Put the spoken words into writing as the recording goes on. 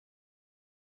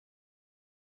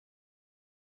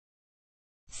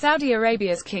Saudi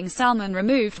Arabia's King Salman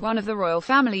removed one of the royal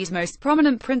family's most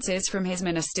prominent princes from his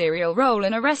ministerial role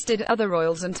and arrested other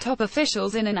royals and top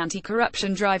officials in an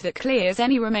anti-corruption drive that clears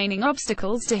any remaining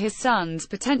obstacles to his son's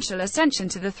potential ascension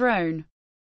to the throne.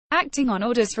 Acting on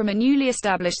orders from a newly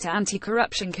established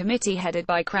anti-corruption committee headed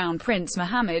by Crown Prince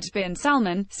Mohammed bin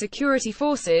Salman, security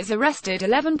forces arrested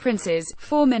 11 princes,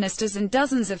 4 ministers and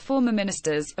dozens of former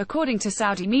ministers, according to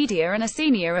Saudi media and a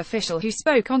senior official who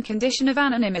spoke on condition of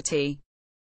anonymity.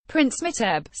 Prince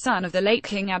Muteb, son of the late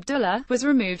King Abdullah, was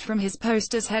removed from his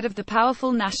post as head of the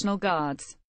powerful National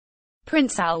Guards.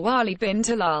 Prince Al-Walid bin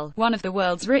Talal, one of the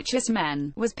world's richest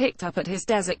men, was picked up at his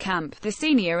desert camp, the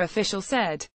senior official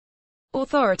said.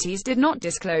 Authorities did not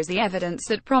disclose the evidence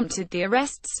that prompted the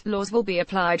arrests. Laws will be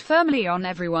applied firmly on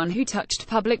everyone who touched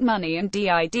public money and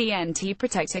didn't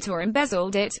protect it or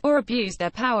embezzled it, or abused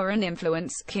their power and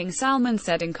influence, King Salman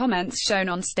said in comments shown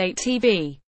on state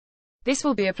TV. This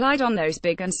will be applied on those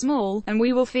big and small, and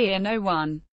we will fear no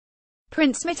one.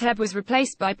 Prince Muteb was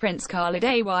replaced by Prince Khalid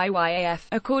Ayyyaf,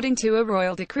 according to a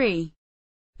royal decree.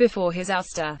 Before his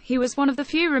ouster, he was one of the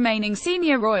few remaining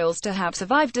senior royals to have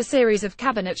survived a series of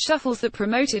cabinet shuffles that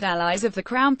promoted allies of the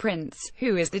Crown Prince,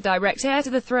 who is the direct heir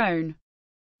to the throne.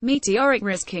 Meteoric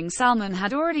rise. King Salman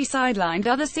had already sidelined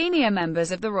other senior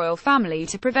members of the royal family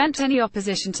to prevent any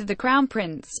opposition to the Crown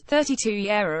Prince.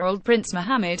 32-year-old Prince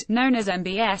Mohammed, known as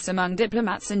MBS among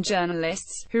diplomats and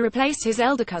journalists, who replaced his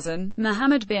elder cousin,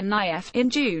 Mohammed bin Nayef,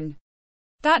 in June.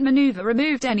 That maneuver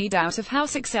removed any doubt of how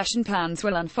succession plans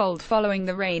will unfold following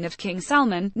the reign of King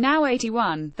Salman, now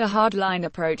 81. The hardline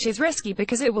approach is risky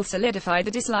because it will solidify the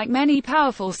dislike many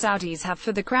powerful Saudis have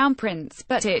for the Crown Prince,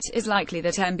 but it is likely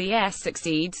that MBS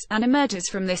succeeds, and emerges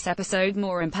from this episode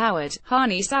more empowered.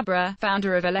 Hani Sabra,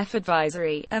 founder of Aleph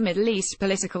Advisory, a Middle East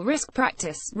political risk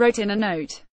practice, wrote in a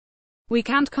note. We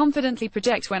can't confidently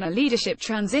project when a leadership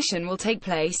transition will take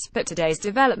place, but today's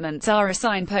developments are a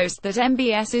signpost that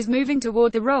MBS is moving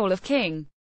toward the role of king.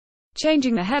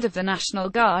 Changing the head of the National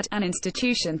Guard, an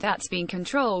institution that's been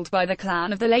controlled by the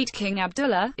clan of the late King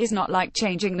Abdullah, is not like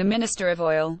changing the Minister of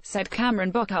Oil, said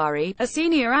Kamran Bokhari, a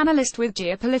senior analyst with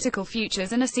Geopolitical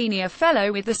Futures and a senior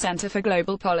fellow with the Center for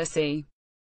Global Policy.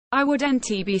 I wouldn't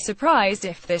be surprised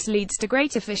if this leads to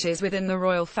greater fissures within the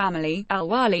royal family.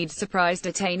 Al-Walid's surprise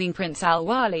detaining Prince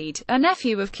Al-Walid, a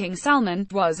nephew of King Salman,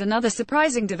 was another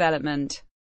surprising development.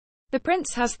 The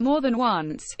prince has, more than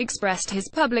once, expressed his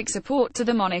public support to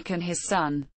the monarch and his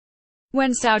son.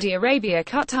 When Saudi Arabia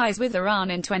cut ties with Iran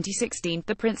in 2016,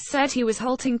 the prince said he was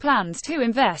halting plans to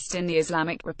invest in the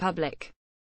Islamic Republic.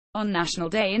 On National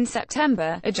Day in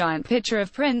September, a giant picture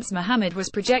of Prince Mohammed was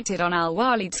projected on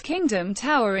Al-Walid's Kingdom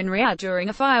Tower in Riyadh during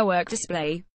a firework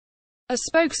display. A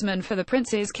spokesman for the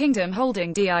Prince's Kingdom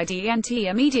holding didn't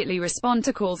immediately respond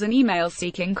to calls and emails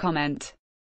seeking comment.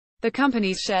 The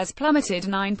company's shares plummeted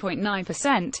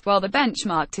 9.9%, while the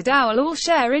benchmark Tadawul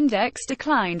All-Share Index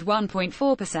declined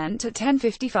 1.4% at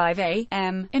 10:55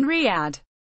 a.m. in Riyadh.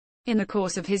 In the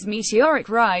course of his meteoric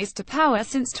rise to power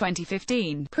since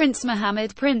 2015, Prince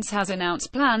Mohammed has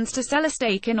announced plans to sell a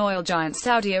stake in oil giant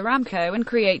Saudi Aramco and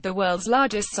create the world's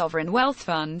largest sovereign wealth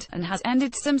fund, and has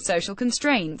ended some social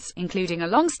constraints, including a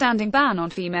long-standing ban on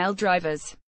female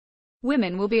drivers.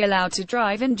 Women will be allowed to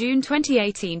drive in June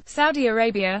 2018. Saudi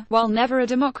Arabia, while never a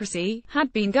democracy,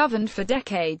 had been governed for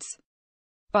decades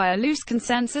by a loose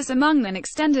consensus among an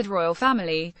extended royal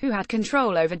family, who had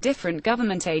control over different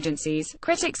government agencies.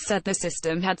 Critics said the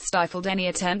system had stifled any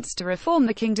attempts to reform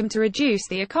the kingdom to reduce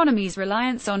the economy's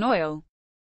reliance on oil.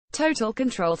 Total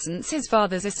control. Since his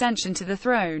father's ascension to the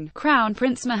throne, Crown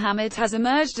Prince Mohammed has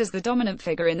emerged as the dominant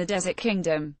figure in the Desert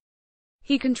Kingdom.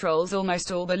 He controls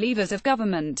almost all the levers of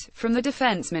government, from the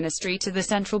defense ministry to the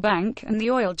central bank, and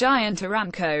the oil giant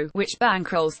Aramco, which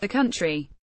bankrolls the country.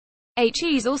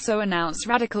 He's also announced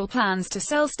radical plans to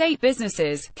sell state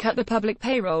businesses, cut the public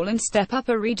payroll and step up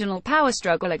a regional power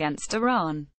struggle against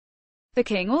Iran. The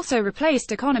king also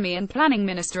replaced Economy and Planning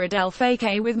Minister Adel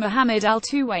Fakheh with Mohammed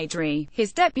Al-Tuwaidri,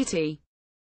 his deputy.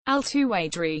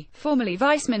 Al-Tuwaidri, formerly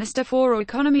Vice Minister for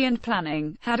Economy and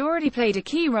Planning, had already played a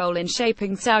key role in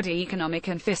shaping Saudi economic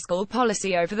and fiscal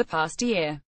policy over the past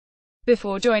year.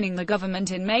 Before joining the government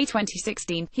in May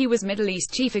 2016, he was Middle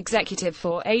East Chief Executive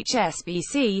for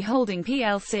HSBC Holding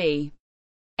plc.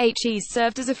 He's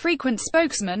served as a frequent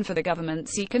spokesman for the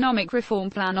government's economic reform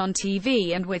plan on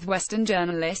TV and with Western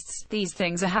journalists. These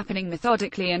things are happening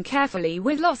methodically and carefully,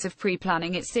 with lots of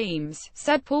pre-planning it seems,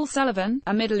 said Paul Sullivan,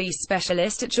 a Middle East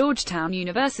specialist at Georgetown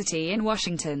University in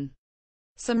Washington.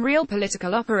 Some real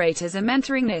political operators are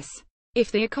mentoring this. If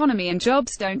the economy and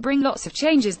jobs don't bring lots of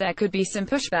changes, there could be some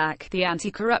pushback. The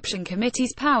Anti-Corruption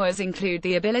Committee's powers include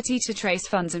the ability to trace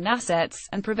funds and assets,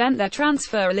 and prevent their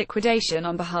transfer or liquidation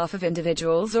on behalf of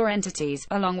individuals or entities,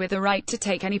 along with the right to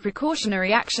take any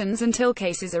precautionary actions until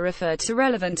cases are referred to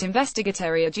relevant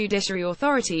investigatory or judiciary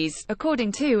authorities,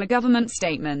 according to a government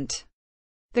statement.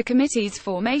 The committee's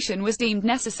formation was deemed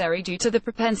necessary due to the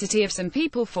propensity of some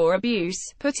people for abuse,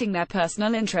 putting their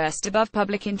personal interest above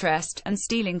public interest, and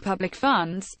stealing public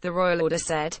funds, the royal order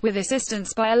said, with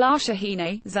assistance by Allah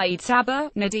Shahine, Zaid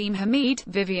Sabah, Nadim Hamid,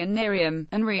 Vivian Miriam,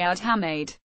 and Riyad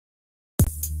Hamid.